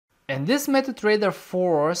In this MetaTrader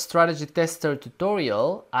 4 strategy tester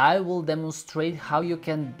tutorial, I will demonstrate how you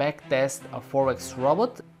can backtest a Forex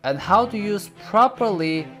robot and how to use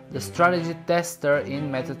properly the strategy tester in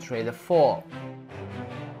MetaTrader 4.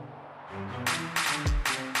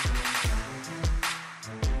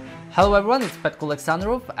 Hello everyone, it's Petko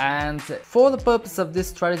Alexandrov, and for the purpose of this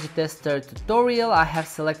strategy tester tutorial I have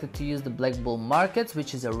selected to use the Black Bull Markets,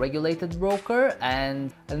 which is a regulated broker,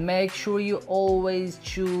 and make sure you always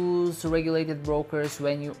choose regulated brokers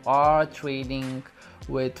when you are trading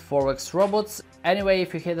with Forex robots. Anyway,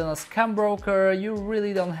 if you hit on a scam broker, you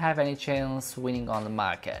really don't have any chance winning on the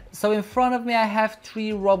market. So in front of me I have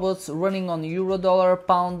three robots running on euro dollar,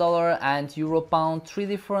 pound dollar and euro pound, three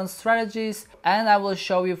different strategies, and I will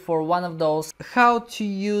show you for one of those how to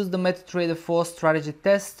use the MetaTrader 4 strategy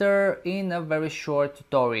tester in a very short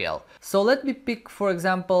tutorial. So let me pick, for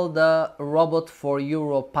example, the robot for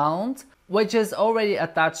euro pound, which is already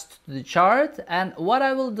attached to the chart, and what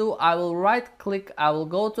I will do, I will right click, I will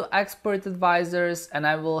go to expert advisors and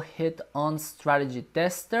I will hit on strategy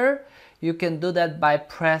tester. You can do that by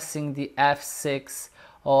pressing the F6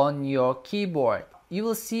 on your keyboard. You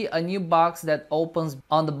will see a new box that opens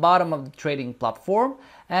on the bottom of the trading platform,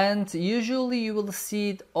 and usually you will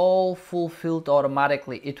see it all fulfilled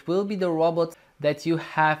automatically. It will be the robot that you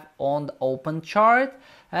have on the open chart,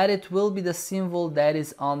 and it will be the symbol that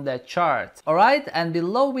is on that chart. Alright, and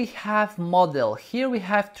below we have model. Here we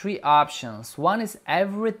have three options. One is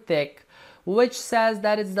every tick, which says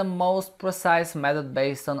that it's the most precise method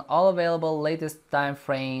based on all available latest time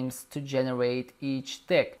frames to generate each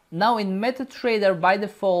tick. Now in MetaTrader by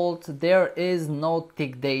default there is no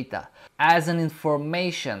tick data as an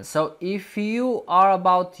information, so if you are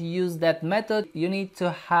about to use that method you need to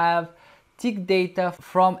have tick data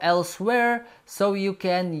from elsewhere so you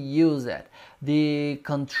can use it. The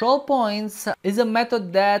control points is a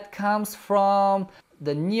method that comes from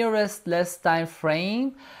the nearest last time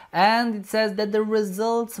frame, and it says that the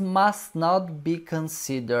results must not be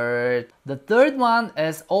considered. The third one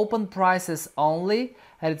is open prices only,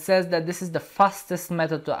 and it says that this is the fastest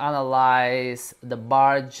method to analyze the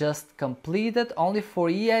bar just completed, only for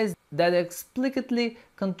EIs that explicitly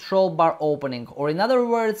control bar opening, or in other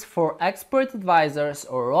words for expert advisors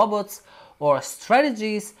or robots or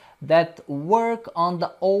strategies that work on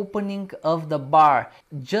the opening of the bar,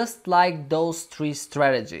 just like those three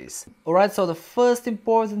strategies. Alright, so the first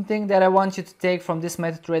important thing that I want you to take from this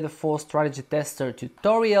MetaTrader 4 strategy tester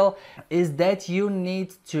tutorial is that you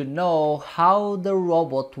need to know how the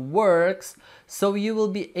robot works so you will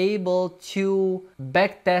be able to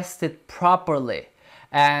backtest it properly.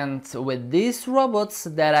 And with these robots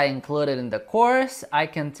that I included in the course, I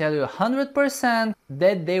can tell you 100%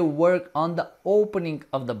 that they work on the opening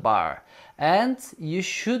of the bar. And you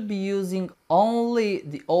should be using only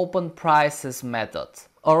the open prices method.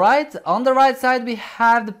 Alright, on the right side we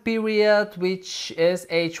have the period, which is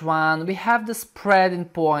H1. We have the spread in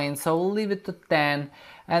points, so we'll leave it to 10.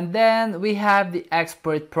 And then we have the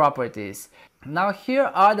expert properties. Now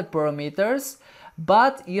here are the parameters,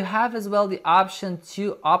 but you have as well the option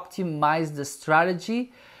to optimize the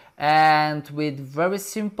strategy, and with very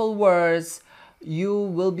simple words you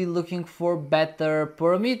will be looking for better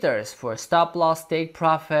parameters. For stop loss, take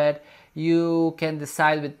profit, you can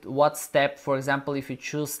decide with what step. For example, if you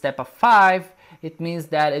choose step of 5, it means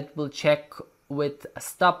that it will check with a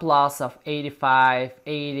stop loss of 85,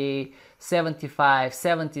 80, 75,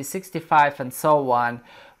 70, 65 and so on.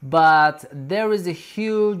 But there is a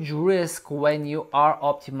huge risk when you are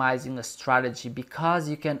optimizing a strategy because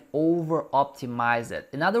you can over optimize it.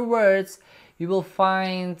 In other words, you will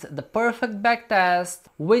find the perfect backtest,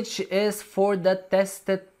 which is for the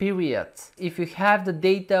tested period. If you have the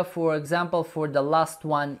data, for example, for the last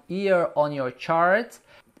 1 year on your chart,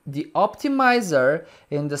 the optimizer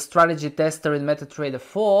in the strategy tester in MetaTrader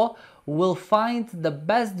 4 will find the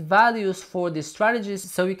best values for the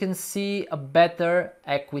strategies so you can see a better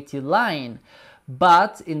equity line.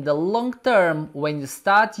 But in the long term, when you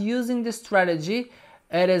start using the strategy,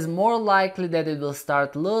 it is more likely that it will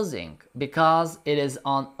start losing because it is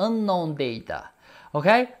on unknown data.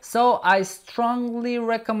 Okay, so I strongly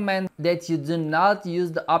recommend that you do not use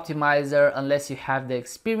the optimizer unless you have the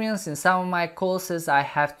experience. In some of my courses I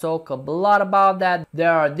have talked a lot about that.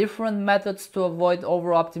 There are different methods to avoid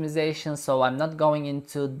over optimization, so I'm not going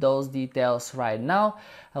into those details right now.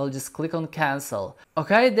 I will just click on cancel.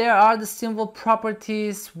 Okay, there are the symbol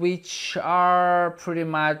properties, which are pretty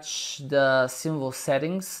much the symbol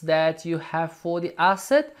settings that you have for the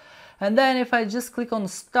asset. And then if I just click on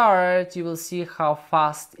start, you will see how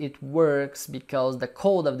fast it works, because the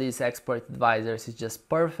code of these expert advisors is just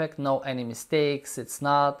perfect, no any mistakes. It's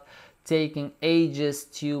not taking ages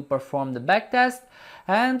to perform the backtest.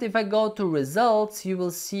 And if I go to results, you will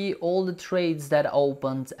see all the trades that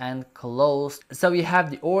opened and closed. So you have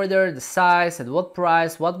the order, the size, at what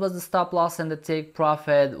price, what was the stop loss and the take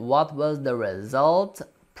profit, what was the result,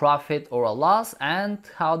 profit or a loss, and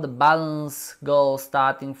how the balance goes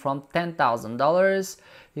starting from $10,000.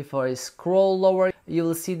 If I scroll lower, you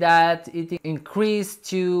will see that it increased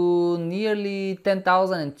to nearly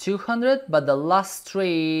 10,200, but the last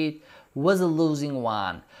trade was a losing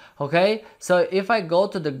one. Okay, so if I go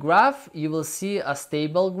to the graph, you will see a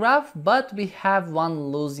stable graph, but we have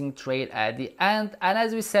one losing trade at the end. And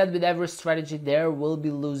as we said, with every strategy there will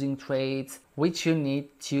be losing trades, which you need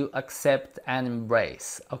to accept and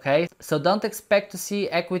embrace. Okay, so don't expect to see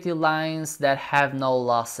equity lines that have no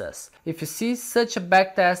losses. If you see such a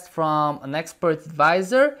backtest from an expert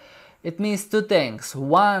advisor, it means two things.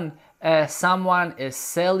 One, someone is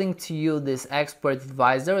selling to you this expert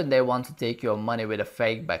advisor and they want to take your money with a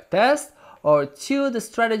fake backtest. Or two, the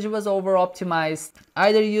strategy was over optimized,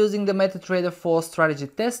 either using the MetaTrader 4 strategy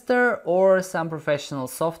tester or some professional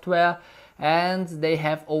software, and they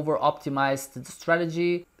have over optimized the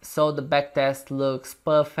strategy so the backtest looks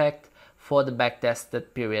perfect for the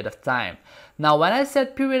backtested period of time. Now, when I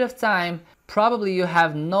said period of time, probably you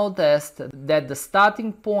have noticed that the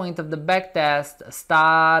starting point of the backtest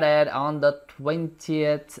started on the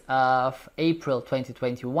 20th of April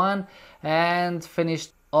 2021 and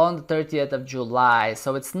finished on the 30th of July.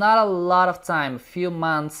 So it's not a lot of time, a few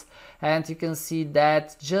months, and you can see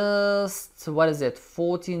that just,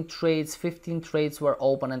 14 trades, 15 trades were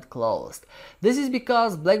open and closed. This is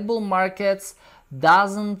because Black Bull markets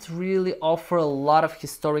doesn't really offer a lot of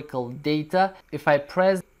historical data. If I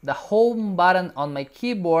press the home button on my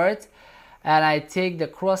keyboard and I take the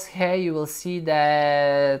crosshair, you will see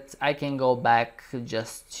that I can go back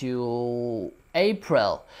just to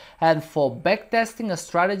April. And for backtesting a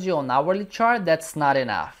strategy on hourly chart, that's not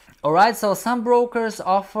enough. Alright, so some brokers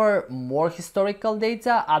offer more historical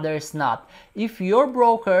data, others not. If your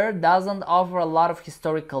broker doesn't offer a lot of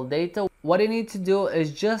historical data, what you need to do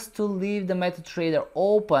is just to leave the MetaTrader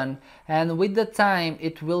open, and with the time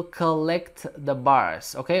it will collect the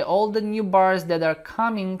bars. Okay, all the new bars that are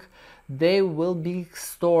coming, they will be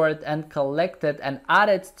stored and collected and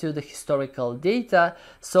added to the historical data.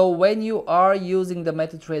 So when you are using the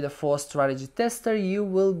MetaTrader 4 strategy tester, you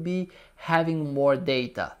will be having more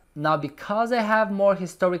data. Now, because I have more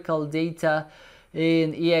historical data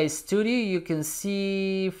in EA Studio, you can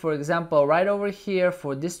see, for example, right over here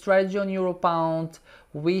for this strategy on Euro Pound,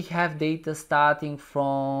 we have data starting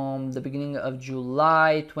from the beginning of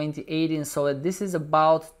July 2018. So this is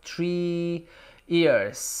about 3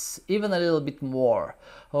 years, even a little bit more.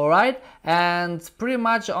 All right, and pretty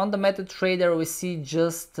much on the MetaTrader we see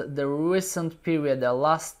just the recent period, the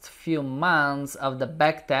last few months of the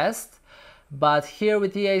backtest. But here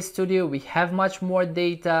with EA Studio we have much more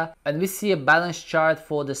data, and we see a balance chart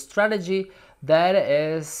for the strategy that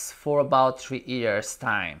is for about 3 years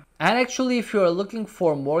time. And actually, if you are looking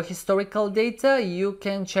for more historical data, you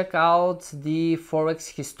can check out the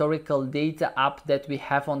Forex historical data app that we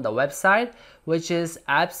have on the website, which is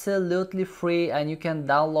absolutely free, and you can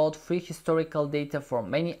download free historical data for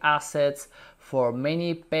many assets, for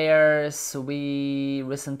many pairs. We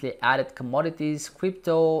recently added commodities,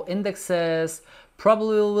 crypto, indexes.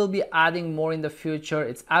 Probably will be adding more in the future.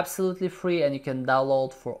 It's absolutely free and you can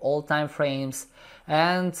download for all time frames.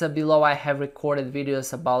 And below I have recorded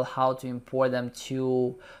videos about how to import them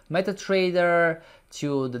to MetaTrader,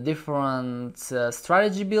 to the different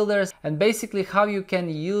strategy builders, and basically how you can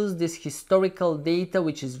use this historical data,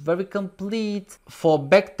 which is very complete, for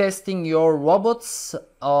backtesting your robots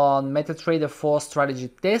on MetaTrader 4 strategy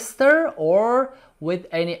tester or with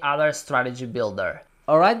any other strategy builder.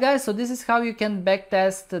 Alright guys, so this is how you can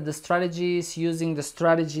backtest the strategies using the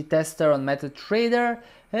strategy tester on MetaTrader.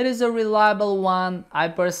 It is a reliable one. I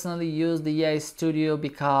personally use the EA Studio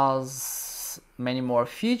because many more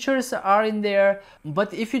features are in there.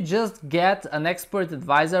 But if you just get an expert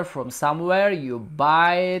advisor from somewhere, you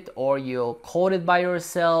buy it or you code it by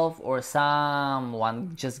yourself or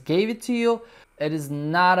someone just gave it to you, it is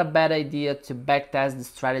not a bad idea to backtest the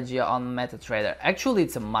strategy on MetaTrader. Actually,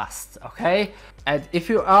 it's a must, okay? And if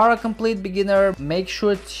you are a complete beginner, make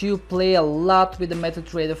sure to play a lot with the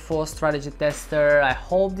MetaTrader 4 strategy tester. I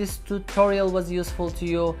hope this tutorial was useful to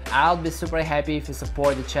you. I'll be super happy if you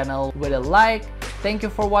support the channel with a like. Thank you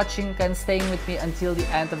for watching and staying with me until the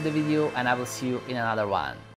end of the video, and I will see you in another one.